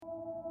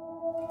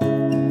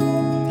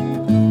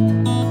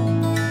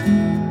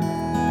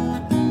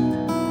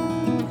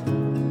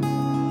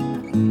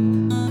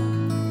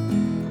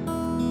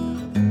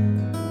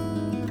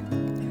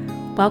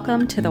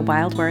Welcome to the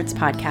Wild Words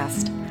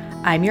Podcast.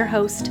 I'm your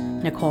host,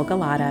 Nicole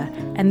Galata,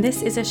 and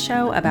this is a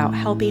show about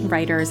helping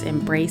writers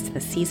embrace the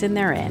season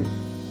they're in.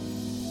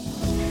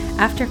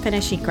 After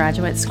finishing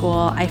graduate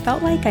school, I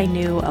felt like I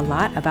knew a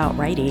lot about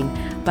writing,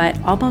 but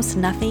almost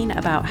nothing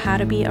about how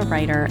to be a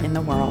writer in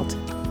the world.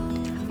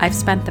 I've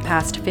spent the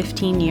past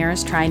 15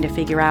 years trying to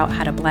figure out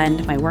how to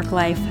blend my work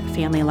life,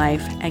 family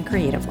life, and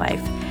creative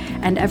life,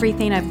 and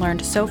everything I've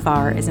learned so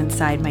far is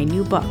inside my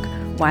new book,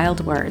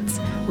 Wild Words: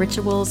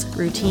 Rituals,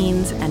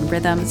 Routines, and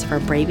Rhythms for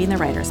Braving the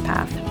Writer's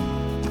Path.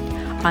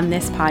 On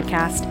this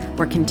podcast,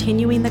 we're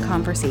continuing the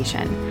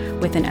conversation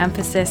with an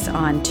emphasis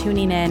on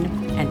tuning in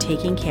and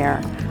taking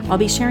care. I'll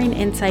be sharing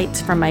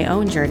insights from my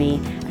own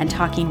journey and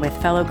talking with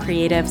fellow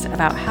creatives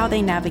about how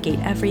they navigate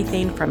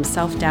everything from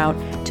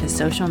self-doubt to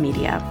social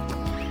media.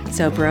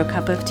 So brew a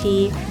cup of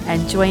tea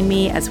and join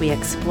me as we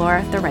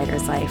explore the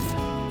writer's life.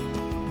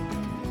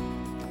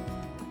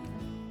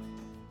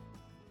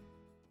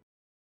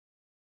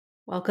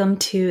 Welcome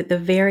to the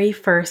very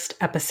first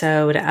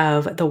episode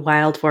of the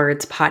Wild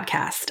Words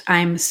Podcast.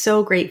 I'm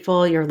so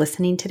grateful you're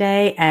listening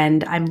today,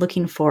 and I'm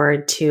looking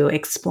forward to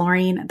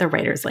exploring the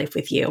writer's life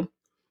with you.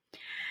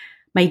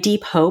 My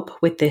deep hope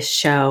with this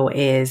show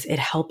is it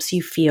helps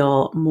you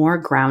feel more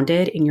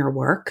grounded in your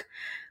work,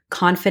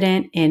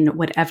 confident in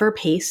whatever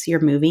pace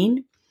you're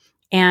moving,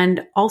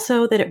 and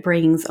also that it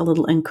brings a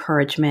little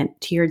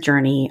encouragement to your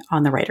journey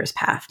on the writer's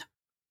path.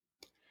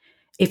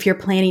 If you're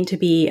planning to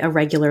be a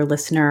regular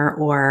listener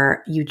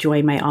or you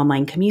join my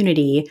online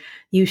community,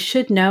 you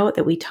should know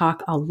that we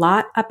talk a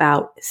lot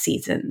about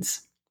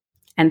seasons.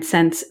 And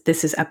since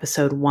this is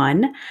episode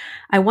 1,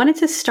 I wanted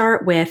to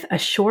start with a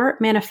short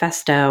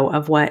manifesto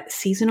of what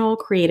seasonal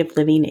creative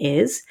living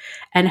is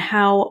and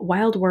how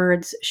Wild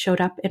Words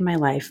showed up in my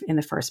life in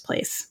the first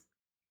place.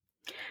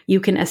 You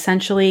can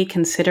essentially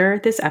consider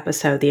this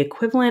episode the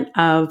equivalent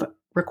of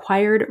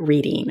required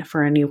reading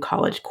for a new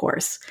college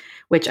course,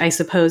 which I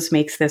suppose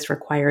makes this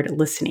required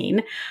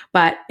listening,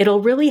 but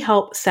it'll really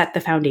help set the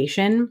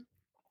foundation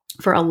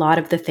for a lot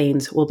of the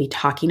things we'll be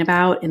talking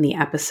about in the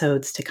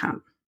episodes to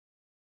come.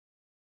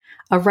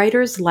 A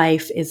Writer's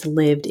Life is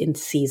Lived in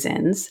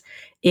Seasons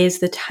is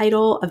the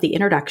title of the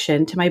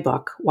introduction to my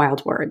book,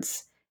 Wild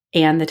Words,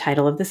 and the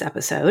title of this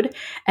episode,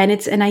 and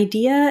it's an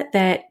idea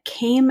that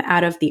came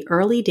out of the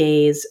early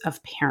days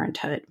of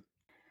parenthood.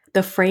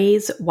 The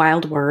phrase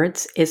Wild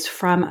Words is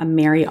from a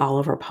Mary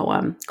Oliver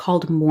poem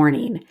called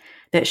Morning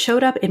that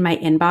showed up in my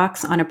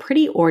inbox on a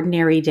pretty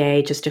ordinary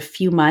day just a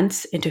few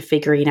months into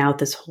figuring out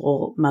this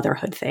whole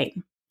motherhood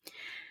thing.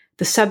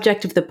 The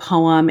subject of the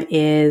poem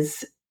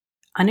is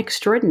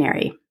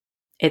unextraordinary.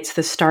 It's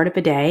the start of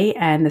a day,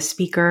 and the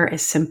speaker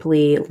is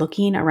simply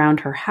looking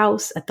around her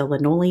house at the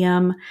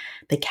linoleum.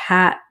 The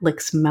cat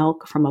licks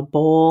milk from a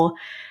bowl,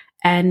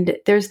 and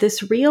there's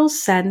this real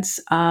sense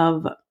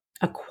of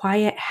a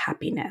quiet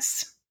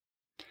happiness.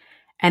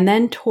 And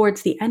then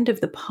towards the end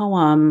of the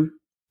poem,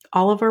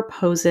 Oliver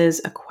poses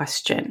a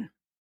question.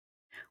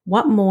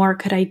 What more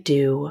could I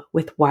do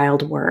with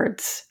wild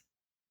words?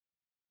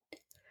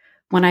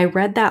 When I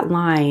read that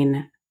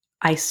line,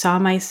 I saw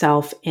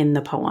myself in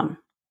the poem.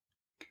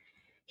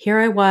 Here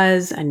I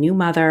was, a new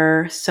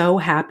mother, so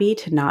happy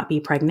to not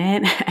be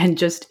pregnant and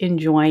just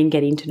enjoying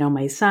getting to know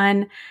my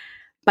son.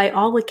 By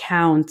all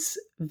accounts,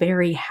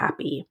 very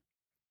happy.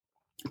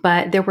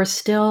 But there were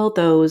still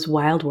those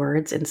wild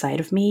words inside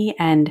of me,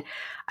 and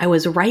I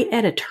was right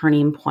at a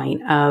turning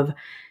point of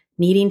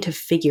needing to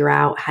figure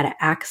out how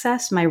to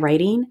access my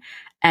writing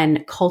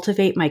and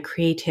cultivate my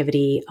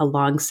creativity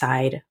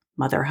alongside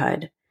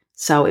motherhood.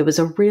 So it was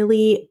a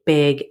really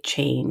big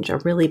change, a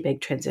really big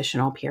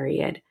transitional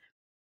period.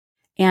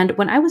 And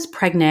when I was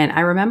pregnant, I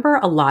remember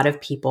a lot of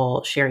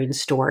people sharing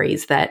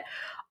stories that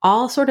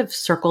all sort of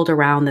circled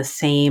around the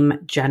same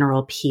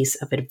general piece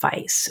of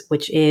advice,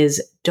 which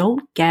is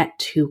don't get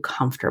too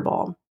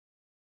comfortable.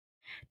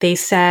 They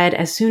said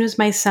as soon as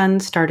my son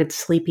started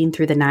sleeping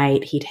through the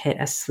night, he'd hit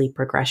a sleep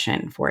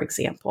regression, for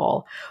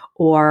example.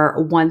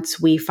 Or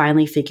once we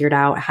finally figured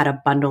out how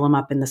to bundle him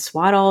up in the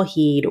swaddle,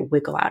 he'd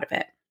wiggle out of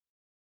it.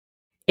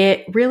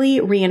 It really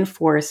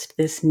reinforced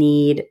this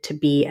need to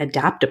be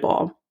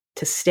adaptable,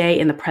 to stay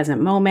in the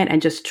present moment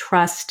and just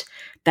trust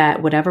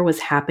that whatever was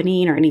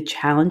happening or any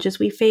challenges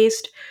we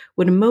faced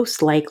would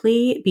most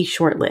likely be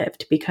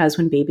short-lived, because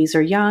when babies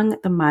are young,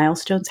 the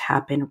milestones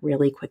happen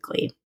really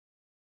quickly.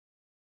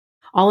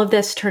 All of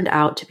this turned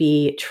out to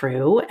be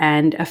true,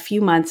 and a few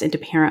months into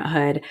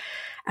parenthood,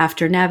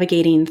 after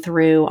navigating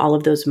through all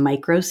of those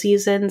micro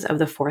seasons of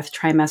the 4th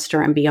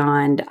trimester and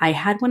beyond, I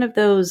had one of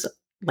those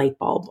light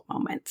bulb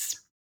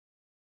moments.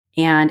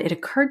 And it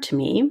occurred to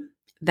me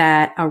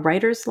that a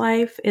writer's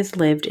life is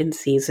lived in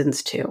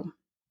seasons too.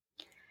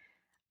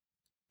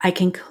 I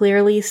can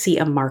clearly see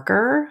a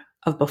marker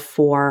of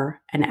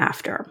before and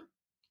after.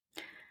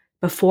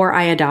 Before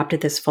I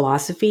adopted this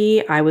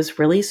philosophy, I was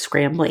really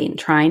scrambling,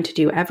 trying to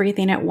do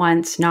everything at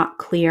once, not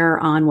clear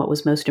on what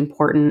was most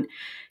important,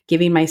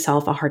 giving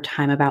myself a hard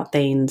time about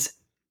things.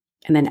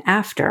 And then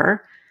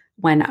after,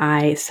 when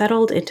I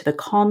settled into the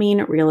calming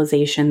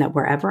realization that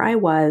wherever I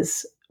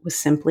was, was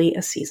simply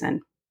a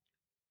season.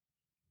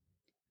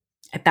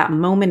 At that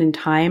moment in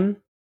time,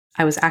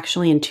 I was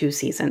actually in two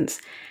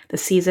seasons: the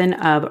season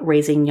of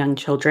raising young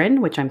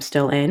children, which I'm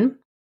still in,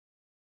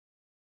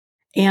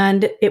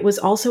 and it was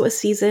also a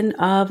season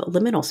of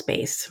liminal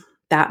space,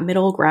 that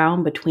middle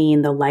ground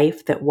between the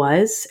life that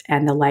was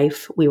and the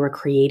life we were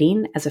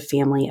creating as a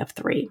family of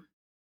three.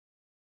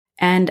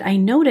 And I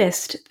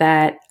noticed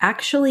that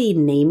actually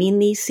naming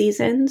these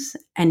seasons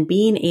and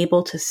being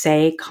able to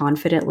say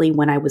confidently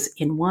when I was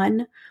in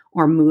one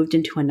or moved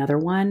into another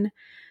one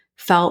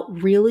felt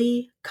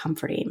really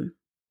comforting.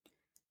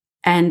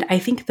 And I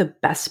think the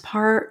best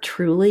part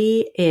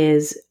truly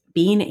is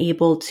being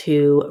able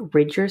to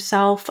rid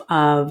yourself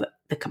of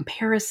the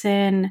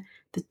comparison,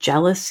 the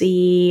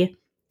jealousy,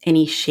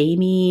 any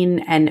shaming,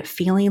 and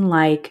feeling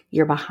like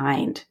you're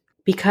behind.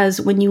 Because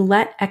when you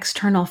let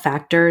external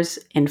factors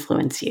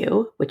influence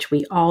you, which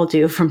we all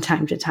do from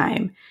time to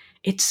time,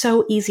 it's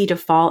so easy to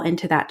fall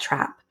into that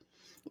trap.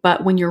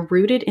 But when you're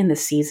rooted in the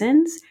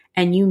seasons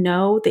and you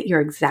know that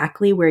you're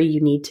exactly where you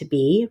need to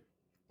be,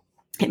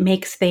 it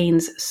makes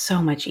things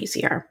so much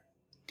easier.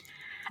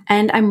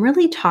 And I'm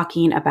really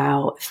talking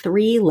about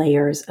three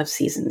layers of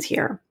seasons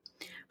here.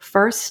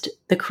 First,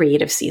 the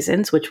creative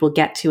seasons, which we'll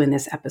get to in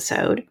this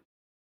episode.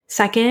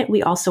 Second,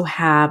 we also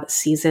have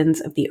seasons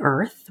of the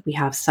earth. We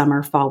have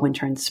summer, fall,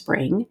 winter, and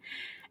spring.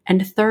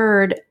 And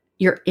third,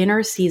 your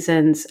inner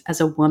seasons as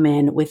a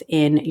woman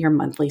within your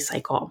monthly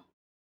cycle.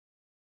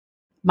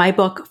 My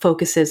book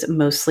focuses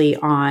mostly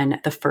on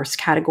the first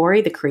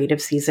category, the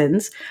creative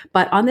seasons,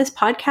 but on this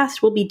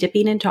podcast, we'll be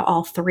dipping into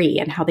all three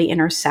and how they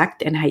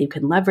intersect and how you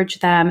can leverage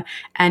them,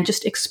 and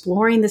just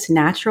exploring this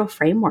natural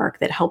framework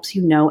that helps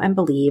you know and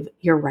believe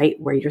you're right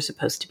where you're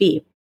supposed to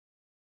be.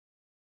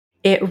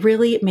 It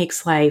really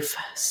makes life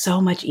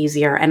so much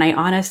easier, and I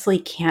honestly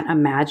can't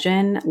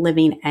imagine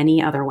living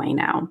any other way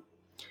now.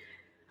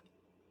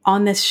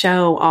 On this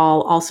show,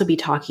 I'll also be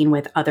talking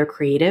with other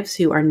creatives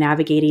who are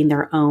navigating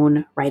their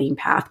own writing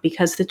path,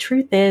 because the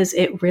truth is,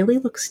 it really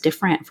looks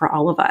different for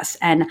all of us.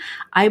 And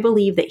I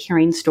believe that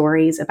hearing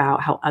stories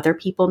about how other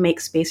people make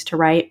space to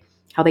write,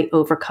 how they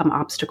overcome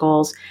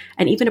obstacles,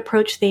 and even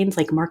approach things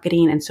like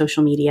marketing and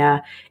social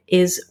media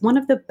is one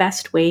of the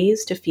best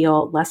ways to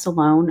feel less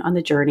alone on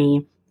the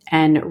journey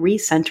and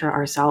recenter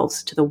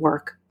ourselves to the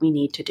work we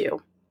need to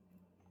do.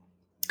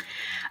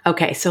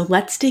 Okay, so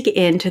let's dig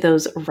into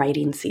those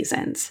writing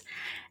seasons.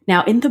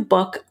 Now, in the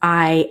book,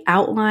 I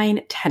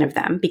outline 10 of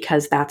them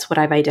because that's what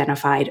I've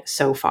identified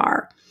so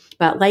far.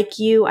 But like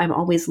you, I'm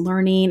always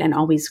learning and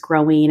always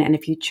growing. And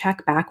if you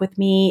check back with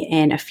me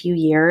in a few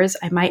years,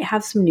 I might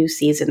have some new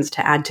seasons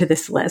to add to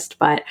this list.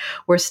 But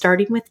we're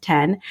starting with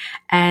 10,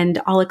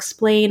 and I'll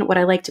explain what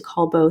I like to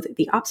call both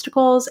the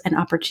obstacles and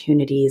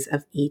opportunities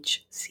of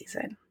each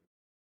season.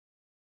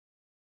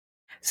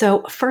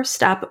 So,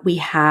 first up, we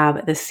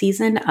have the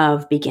season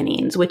of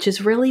beginnings, which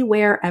is really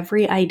where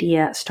every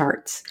idea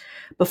starts.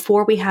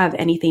 Before we have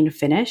anything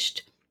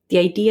finished, the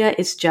idea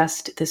is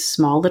just this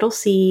small little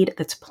seed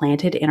that's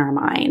planted in our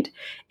mind.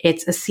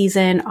 It's a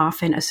season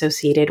often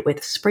associated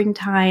with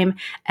springtime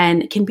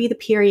and can be the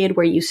period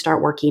where you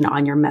start working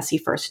on your messy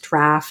first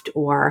draft,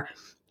 or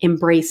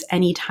embrace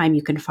any time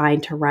you can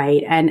find to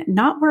write and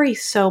not worry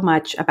so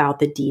much about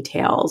the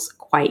details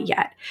quite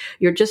yet.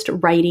 You're just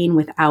writing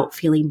without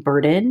feeling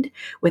burdened,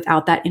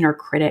 without that inner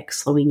critic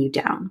slowing you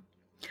down.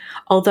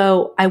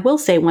 Although I will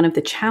say one of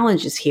the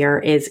challenges here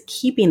is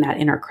keeping that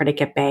inner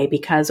critic at bay,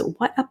 because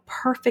what a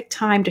perfect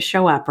time to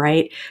show up,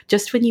 right?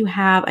 Just when you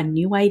have a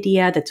new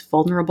idea that's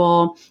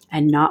vulnerable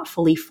and not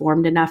fully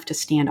formed enough to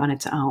stand on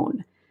its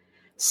own.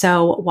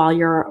 So while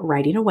you're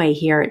writing away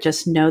here,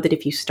 just know that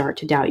if you start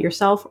to doubt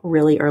yourself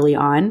really early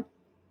on,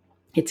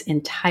 it's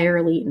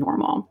entirely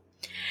normal.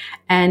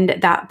 And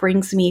that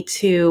brings me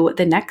to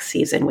the next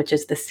season, which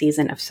is the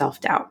season of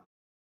self-doubt.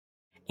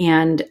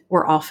 And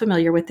we're all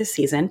familiar with this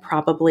season.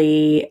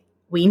 Probably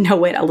we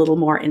know it a little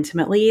more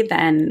intimately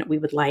than we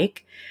would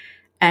like.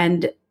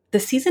 And the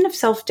season of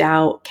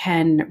self-doubt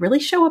can really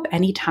show up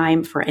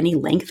anytime for any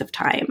length of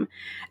time.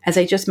 As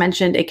I just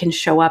mentioned, it can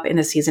show up in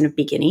the season of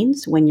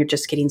beginnings when you're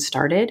just getting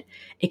started.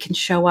 It can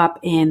show up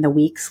in the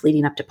weeks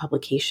leading up to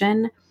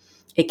publication.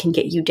 It can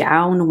get you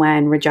down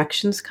when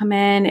rejections come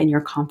in and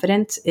your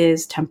confidence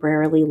is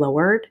temporarily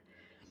lowered.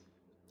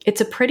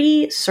 It's a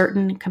pretty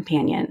certain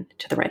companion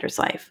to the writer's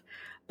life.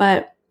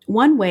 But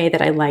one way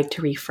that I like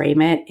to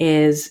reframe it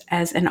is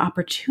as an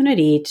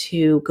opportunity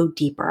to go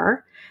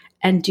deeper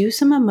and do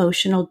some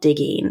emotional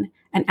digging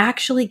and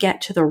actually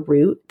get to the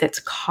root that's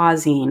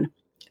causing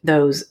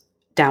those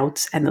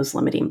doubts and those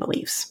limiting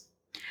beliefs.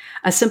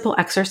 A simple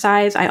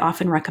exercise I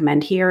often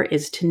recommend here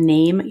is to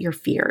name your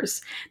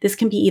fears. This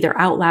can be either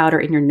out loud or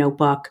in your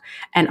notebook.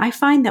 And I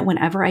find that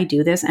whenever I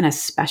do this, and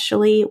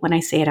especially when I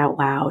say it out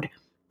loud,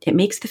 it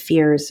makes the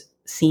fears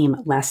seem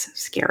less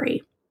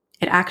scary.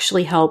 It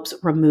actually helps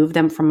remove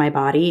them from my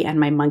body and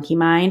my monkey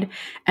mind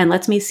and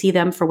lets me see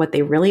them for what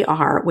they really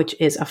are, which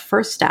is a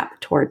first step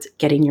towards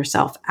getting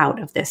yourself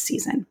out of this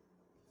season.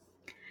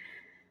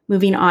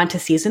 Moving on to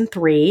season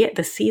 3,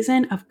 the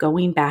season of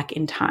going back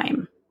in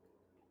time.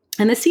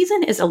 And the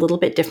season is a little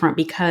bit different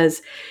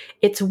because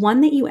it's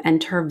one that you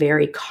enter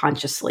very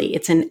consciously.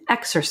 It's an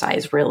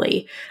exercise,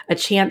 really, a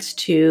chance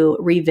to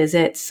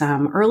revisit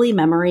some early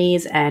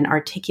memories and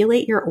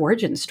articulate your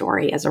origin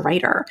story as a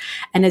writer.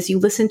 And as you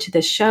listen to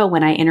this show,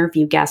 when I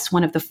interview guests,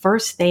 one of the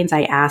first things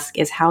I ask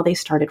is how they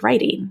started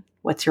writing.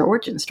 What's your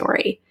origin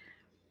story?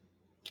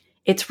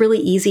 It's really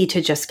easy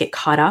to just get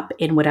caught up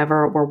in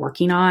whatever we're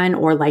working on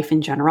or life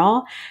in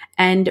general.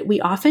 And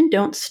we often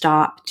don't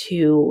stop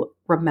to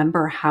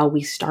remember how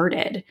we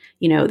started,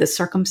 the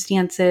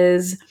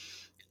circumstances,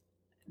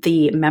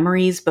 the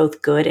memories,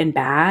 both good and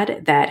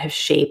bad, that have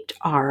shaped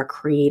our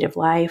creative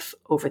life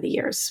over the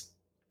years.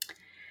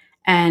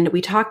 And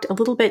we talked a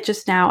little bit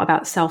just now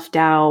about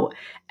self-doubt.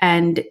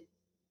 And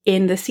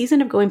in the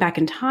season of going back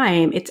in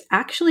time, it's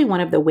actually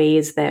one of the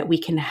ways that we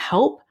can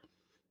help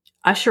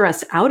usher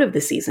us out of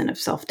the season of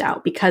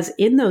self-doubt, because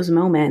in those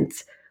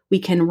moments, we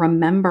can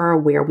remember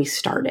where we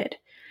started.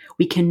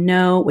 We can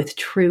know with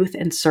truth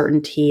and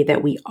certainty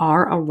that we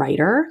are a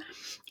writer,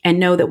 and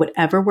know that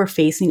whatever we're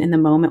facing in the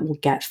moment, we'll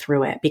get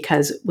through it.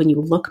 Because when you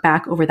look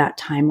back over that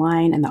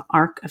timeline and the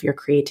arc of your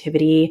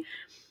creativity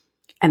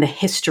and the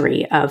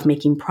history of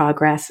making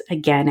progress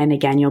again and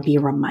again, you'll be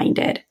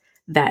reminded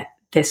that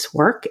this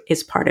work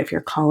is part of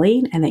your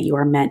calling and that you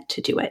are meant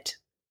to do it.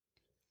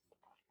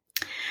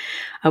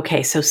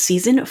 Okay, so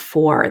season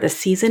 4, the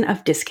season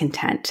of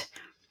discontent.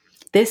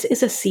 This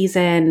is a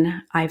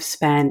season I've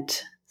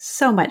spent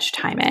so much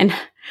time in.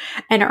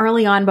 And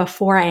early on,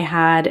 before I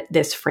had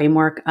this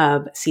framework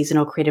of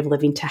seasonal creative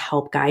living to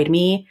help guide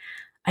me,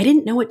 I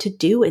didn't know what to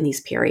do in these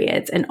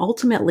periods. And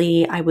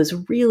ultimately, I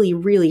was really,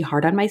 really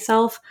hard on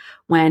myself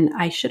when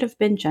I should have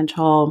been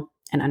gentle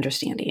and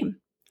understanding.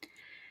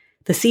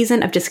 The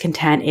season of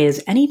discontent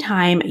is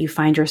anytime you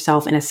find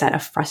yourself in a set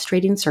of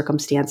frustrating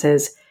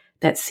circumstances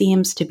that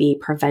seems to be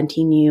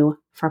preventing you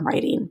from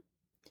writing.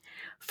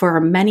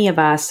 For many of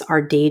us,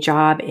 our day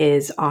job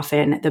is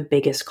often the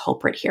biggest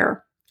culprit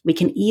here. We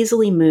can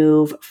easily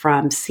move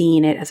from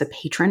seeing it as a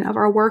patron of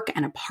our work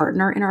and a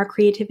partner in our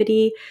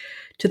creativity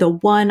to the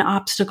one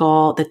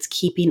obstacle that's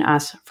keeping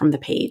us from the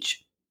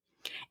page.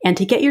 And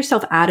to get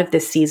yourself out of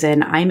this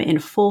season, I'm in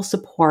full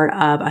support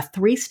of a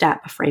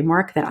 3-step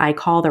framework that I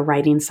call the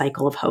writing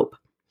cycle of hope.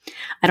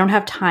 I don't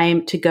have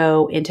time to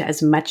go into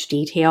as much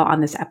detail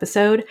on this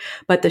episode,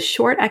 but the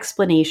short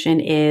explanation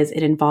is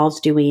it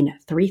involves doing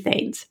 3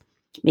 things: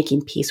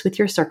 making peace with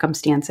your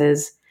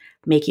circumstances,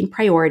 making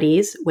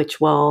priorities, which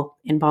will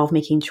involve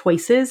making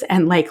choices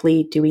and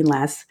likely doing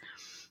less,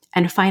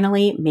 and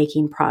finally,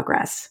 making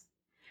progress.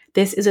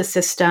 This is a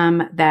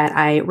system that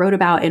I wrote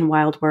about in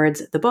Wild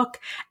Words, the book,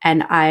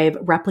 and I've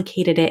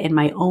replicated it in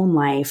my own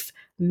life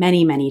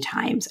many, many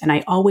times. And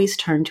I always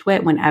turn to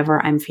it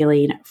whenever I'm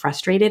feeling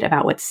frustrated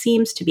about what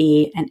seems to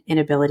be an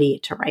inability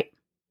to write.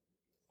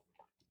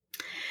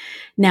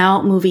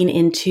 Now, moving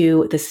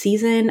into the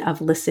season of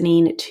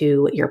listening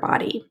to your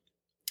body.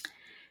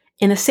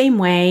 In the same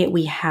way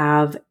we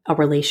have a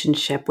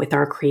relationship with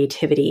our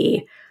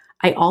creativity,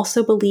 I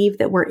also believe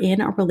that we're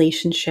in a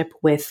relationship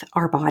with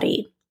our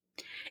body.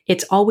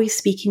 It's always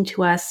speaking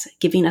to us,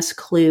 giving us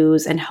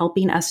clues, and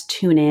helping us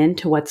tune in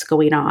to what's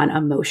going on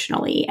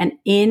emotionally. And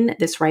in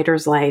this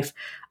writer's life,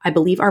 I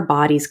believe our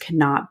bodies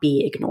cannot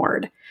be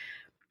ignored.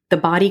 The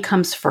body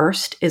comes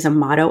first is a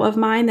motto of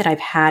mine that I've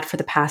had for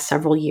the past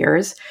several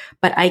years,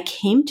 but I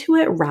came to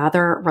it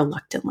rather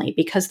reluctantly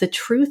because the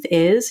truth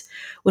is,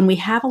 when we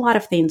have a lot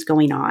of things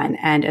going on,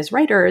 and as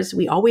writers,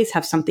 we always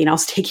have something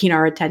else taking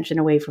our attention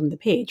away from the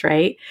page,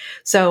 right?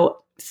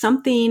 So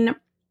something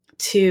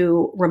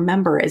to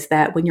remember is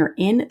that when you're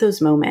in those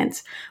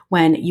moments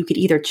when you could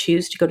either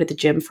choose to go to the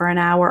gym for an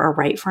hour or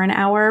write for an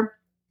hour,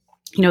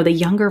 the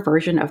younger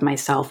version of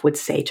myself would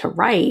say to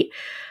write.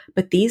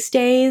 But these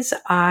days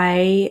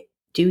I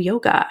do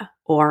yoga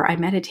or I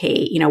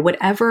meditate,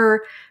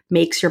 whatever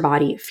makes your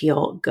body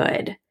feel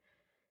good.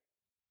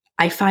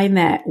 I find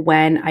that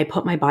when I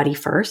put my body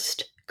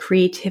first,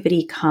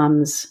 creativity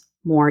comes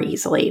more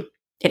easily.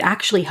 It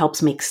actually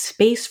helps make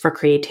space for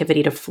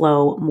creativity to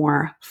flow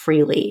more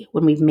freely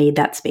when we've made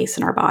that space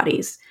in our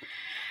bodies.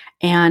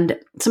 And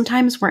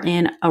sometimes we're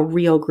in a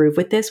real groove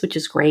with this, which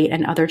is great.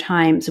 And other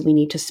times we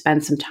need to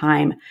spend some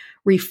time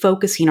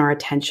refocusing our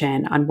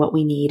attention on what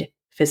we need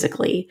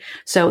physically.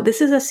 So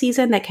this is a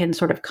season that can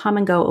sort of come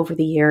and go over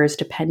the years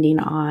depending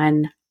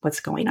on what's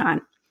going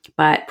on.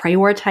 But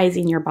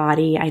prioritizing your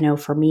body, I know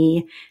for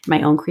me,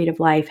 my own creative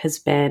life has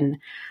been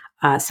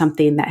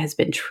something that has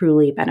been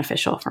truly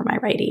beneficial for my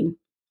writing.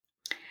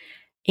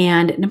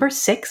 And number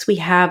 6, we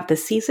have the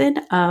season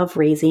of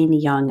raising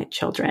young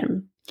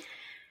children.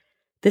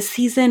 This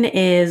season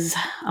is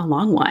a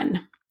long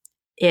one.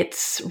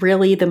 It's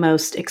really the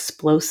most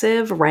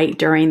explosive right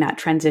during that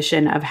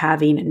transition of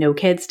having no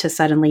kids to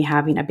suddenly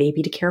having a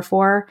baby to care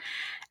for.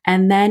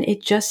 And then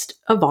it just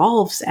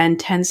evolves and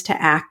tends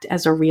to act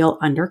as a real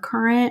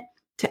undercurrent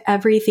to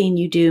everything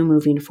you do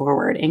moving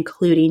forward,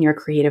 including your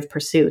creative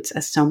pursuits,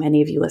 as so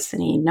many of you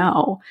listening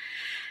know.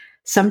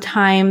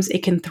 Sometimes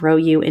it can throw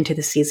you into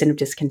the season of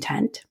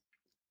discontent.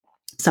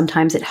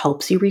 Sometimes it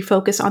helps you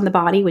refocus on the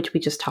body, which we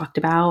just talked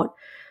about.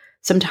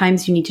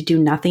 Sometimes you need to do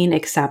nothing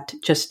except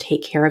just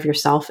take care of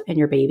yourself and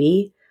your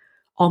baby.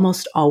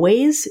 Almost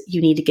always,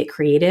 you need to get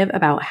creative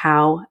about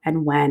how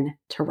and when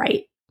to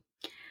write.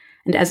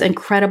 And as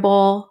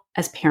incredible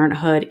as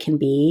parenthood can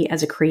be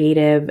as a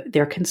creative,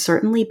 there can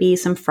certainly be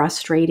some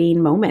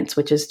frustrating moments,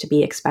 which is to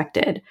be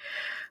expected.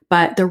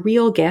 But the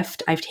real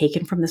gift I've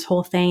taken from this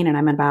whole thing, and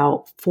I'm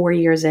about 4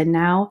 years in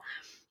now,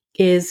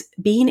 is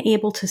being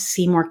able to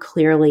see more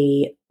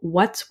clearly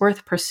what's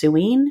worth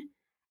pursuing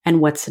and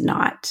what's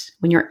not.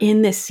 When you're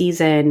in this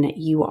season,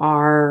 you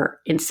are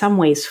in some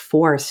ways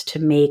forced to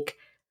make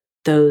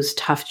those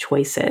tough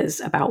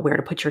choices about where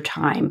to put your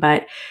time.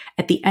 But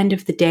at the end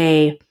of the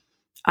day,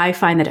 I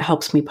find that it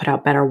helps me put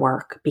out better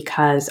work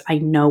because I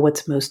know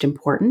what's most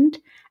important,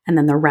 and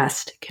then the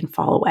rest can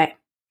fall away.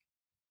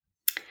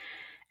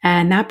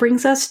 And that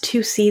brings us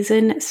to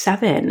season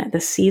 7,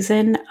 the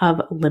season of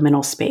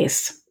liminal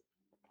space.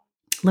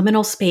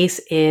 Liminal space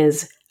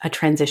is a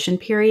transition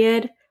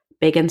period,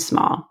 big and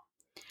small.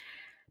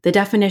 The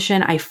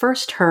definition I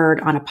first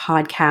heard on a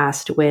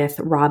podcast with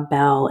Rob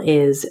Bell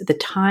is the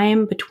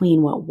time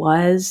between what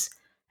was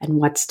and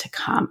what's to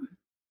come.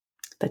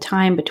 The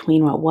time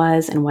between what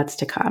was and what's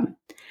to come.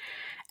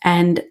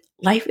 And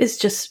life is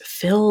just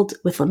filled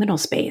with liminal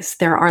space.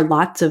 There are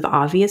lots of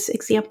obvious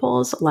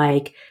examples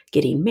like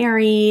getting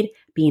married,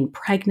 being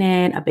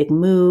pregnant, a big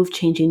move,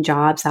 changing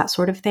jobs, that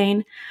sort of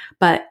thing.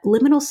 But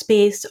liminal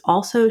space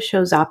also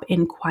shows up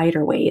in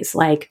quieter ways,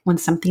 like when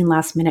something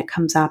last minute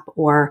comes up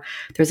or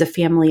there's a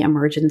family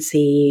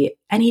emergency.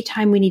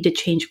 Anytime we need to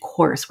change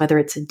course, whether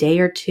it's a day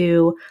or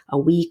two, a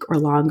week or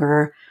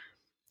longer,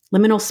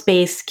 liminal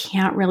space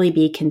can't really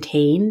be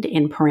contained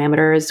in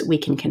parameters we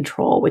can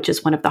control, which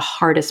is one of the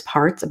hardest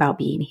parts about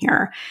being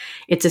here.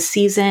 It's a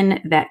season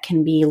that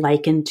can be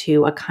likened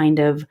to a kind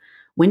of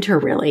winter,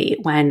 really,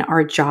 when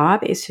our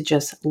job is to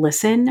just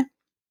listen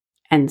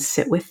and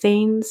sit with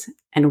things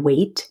and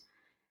wait,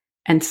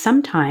 and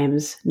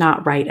sometimes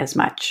not write as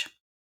much.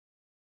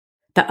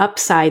 The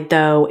upside,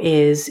 though,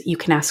 is you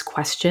can ask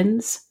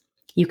questions,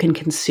 you can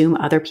consume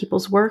other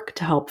people's work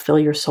to help fill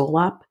your soul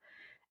up,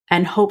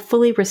 and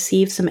hopefully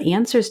receive some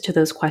answers to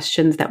those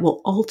questions that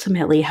will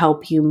ultimately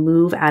help you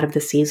move out of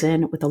the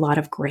season with a lot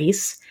of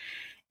grace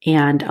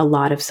and a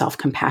lot of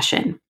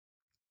self-compassion.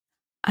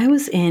 I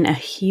was in a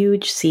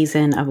huge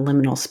season of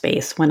liminal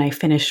space when I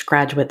finished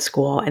graduate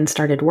school and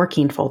started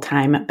working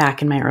full-time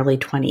back in my early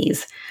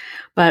 20s.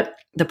 But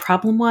the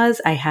problem was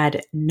I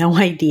had no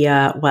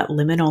idea what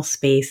liminal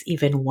space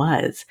even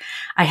was.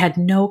 I had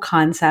no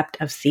concept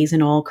of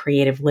seasonal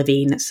creative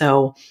living,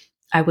 so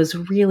I was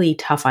really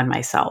tough on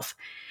myself.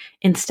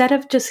 Instead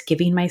of just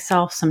giving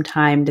myself some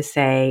time to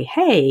say,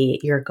 hey,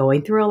 you're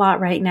going through a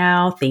lot right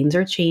now, things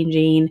are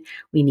changing,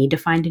 we need to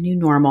find a new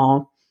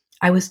normal,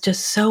 I was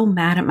just so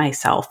mad at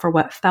myself for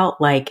what felt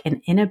like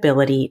an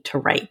inability to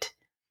write.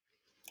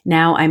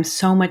 Now I'm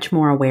so much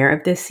more aware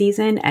of this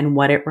season and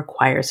what it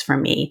requires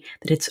from me,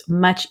 that it's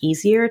much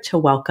easier to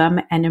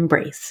welcome and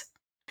embrace.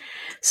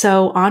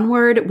 So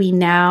onward, we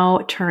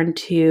now turn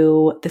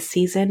to the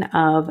season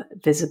of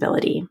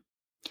visibility.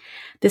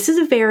 This is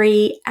a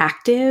very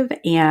active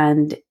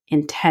and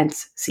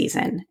intense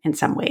season in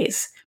some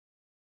ways.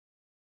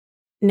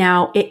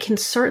 Now, it can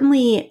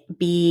certainly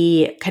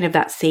be kind of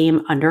that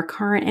same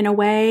undercurrent in a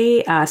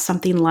way,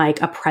 something like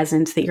a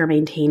presence that you're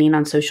maintaining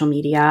on social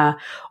media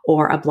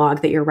or a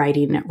blog that you're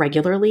writing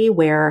regularly,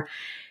 where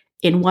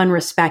in one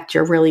respect,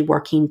 you're really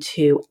working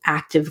to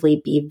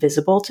actively be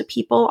visible to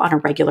people on a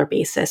regular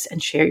basis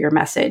and share your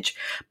message.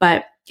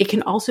 But it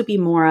can also be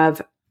more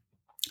of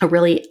a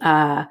really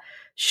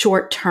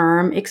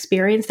short-term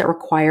experience that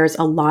requires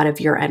a lot of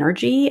your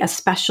energy,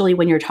 especially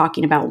when you're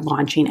talking about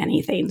launching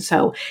anything.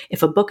 So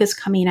if a book is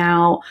coming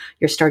out,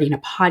 you're starting a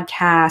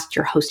podcast,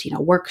 you're hosting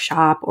a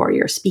workshop, or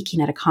you're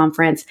speaking at a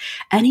conference,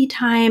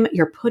 anytime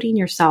you're putting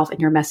yourself and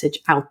your message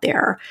out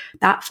there,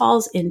 that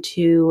falls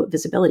into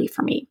visibility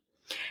for me.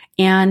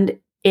 And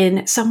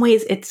in some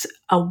ways, it's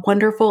a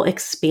wonderful,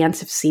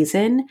 expansive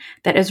season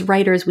that as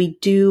writers, we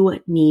do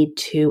need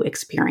to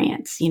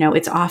experience. You know,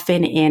 it's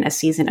often in a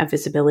season of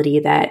visibility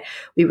that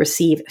we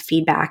receive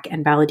feedback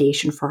and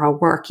validation for our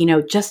work, you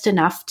know, just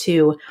enough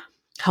to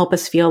help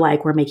us feel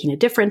like we're making a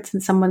difference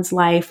in someone's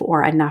life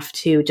or enough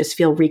to just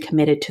feel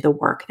recommitted to the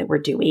work that we're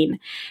doing.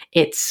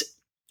 It's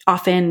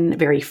often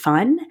very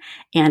fun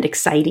and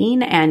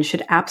exciting and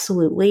should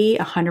absolutely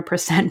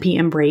 100% be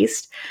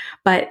embraced.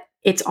 But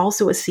it's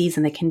also a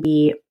season that can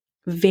be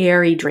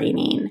very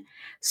draining.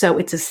 So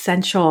it's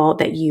essential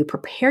that you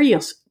prepare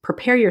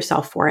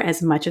yourself for it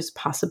as much as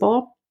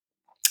possible.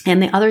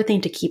 And the other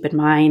thing to keep in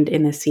mind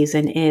in this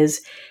season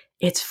is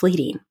it's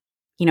fleeting.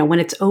 You know, when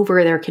it's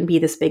over, there can be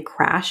this big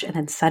crash and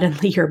then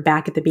suddenly you're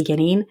back at the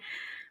beginning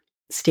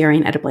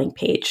staring at a blank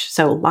page.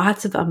 So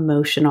lots of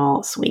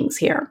emotional swings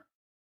here.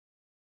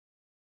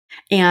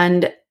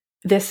 And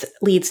this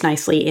leads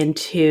nicely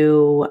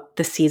into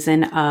the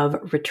season of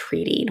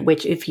retreating,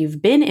 which if you've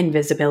been in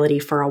visibility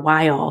for a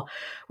while,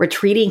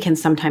 retreating can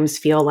sometimes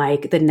feel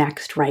like the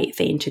next right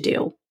thing to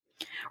do.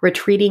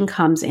 Retreating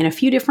comes in a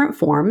few different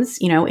forms.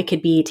 It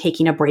could be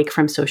taking a break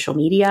from social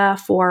media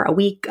for a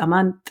week, a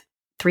month,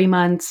 3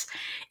 months.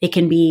 It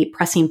can be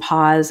pressing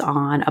pause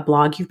on a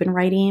blog you've been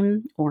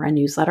writing or a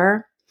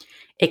newsletter.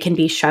 It can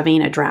be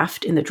shoving a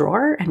draft in the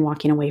drawer and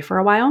walking away for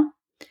a while.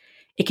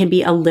 It can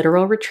be a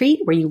literal retreat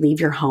where you leave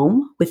your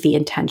home with the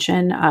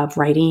intention of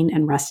writing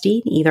and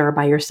resting, either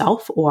by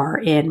yourself or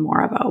in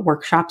more of a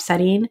workshop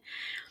setting.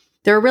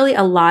 There are really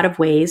a lot of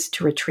ways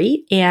to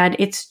retreat, and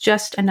it's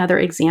just another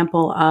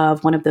example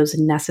of one of those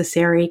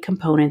necessary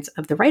components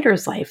of the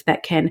writer's life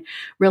that can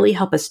really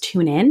help us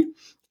tune in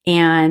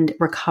and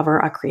recover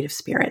our creative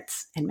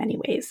spirits in many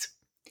ways.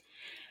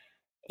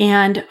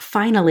 And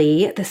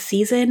finally, the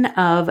season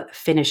of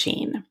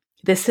finishing.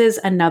 This is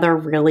another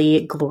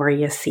really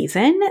glorious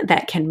season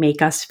that can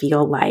make us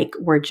feel like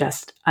we're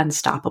just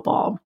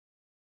unstoppable.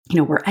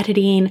 We're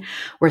editing,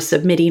 we're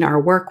submitting our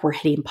work, we're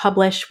hitting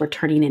publish, we're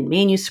turning in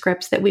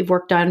manuscripts that we've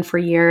worked on for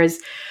years.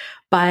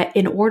 But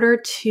in order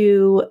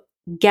to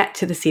get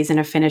to the season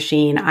of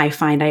finishing, I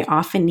find I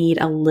often need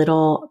a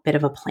little bit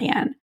of a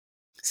plan.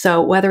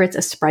 So whether it's a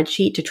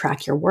spreadsheet to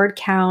track your word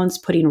counts,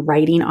 putting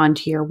writing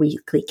onto your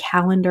weekly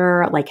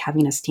calendar, like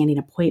having a standing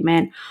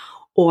appointment,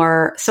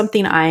 or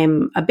something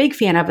I'm a big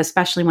fan of,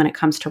 especially when it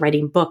comes to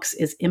writing books,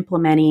 is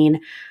implementing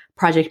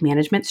project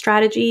management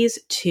strategies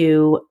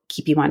to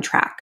keep you on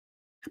track.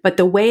 But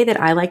the way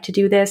that I like to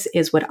do this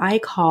is what I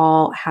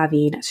call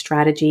having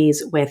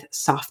strategies with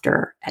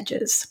softer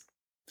edges.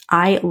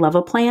 I love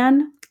a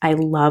plan. I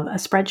love a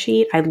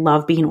spreadsheet. I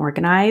love being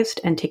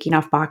organized and ticking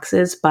off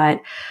boxes,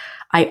 but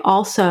I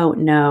also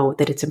know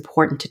that it's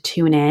important to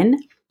tune in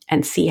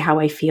and see how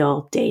I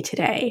feel day to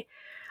day.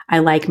 I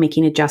like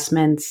making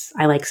adjustments.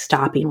 I like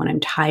stopping when I'm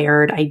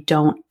tired. I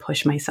don't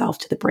push myself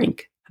to the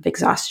brink of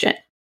exhaustion.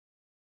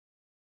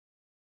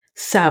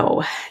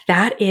 So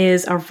that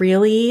is a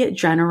really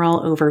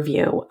general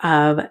overview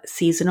of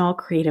seasonal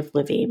creative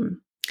living.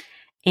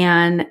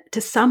 And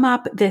to sum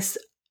up, this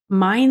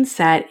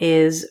mindset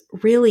is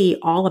really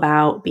all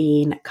about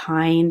being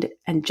kind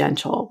and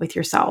gentle with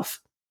yourself,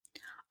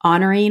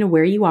 honoring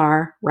where you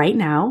are right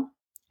now.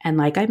 And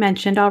like I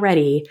mentioned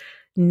already,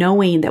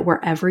 knowing that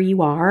wherever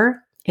you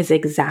are is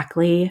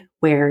exactly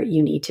where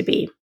you need to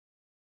be.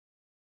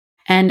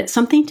 And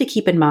something to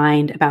keep in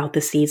mind about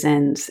the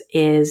seasons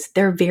is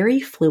they're very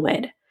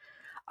fluid.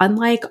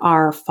 Unlike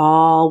our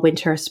fall,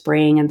 winter,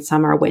 spring, and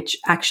summer, which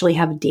actually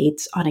have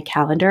dates on a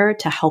calendar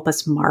to help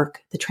us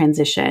mark the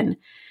transition,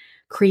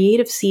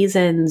 creative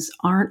seasons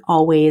aren't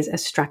always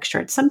as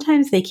structured.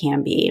 Sometimes they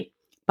can be,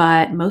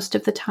 but most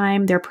of the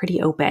time they're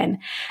pretty open.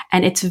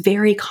 And it's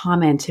very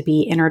common to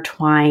be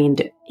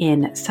intertwined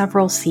in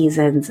several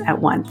seasons at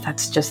once.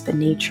 That's just the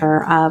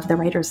nature of the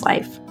writer's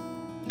life.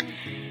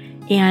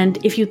 And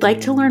if you'd like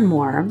to learn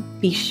more,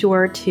 be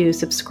sure to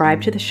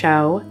subscribe to the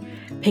show,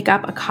 pick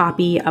up a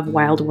copy of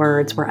Wild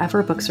Words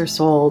wherever books are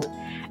sold,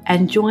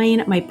 and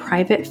join my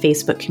private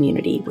Facebook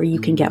community where you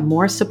can get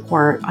more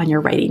support on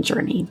your writing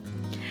journey.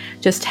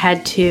 Just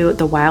head to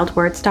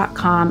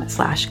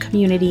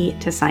thewildwords.com/community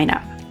to sign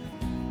up.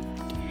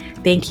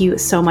 Thank you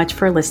so much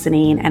for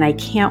listening, and I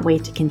can't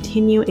wait to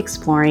continue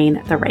exploring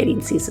the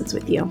writing seasons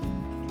with you.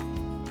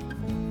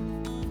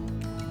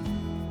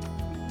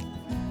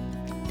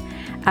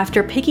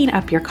 After picking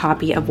up your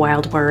copy of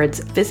Wild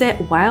Words, visit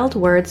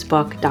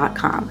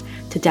wildwordsbook.com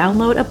to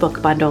download a book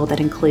bundle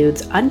that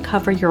includes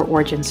Uncover Your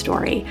Origin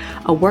Story,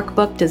 a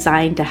workbook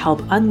designed to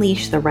help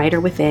unleash the writer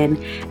within,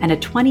 and a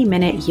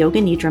 20-minute Yoga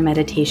Nidra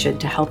meditation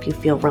to help you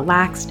feel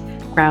relaxed,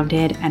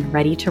 grounded, and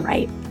ready to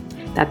write.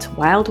 That's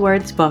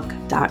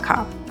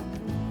wildwordsbook.com.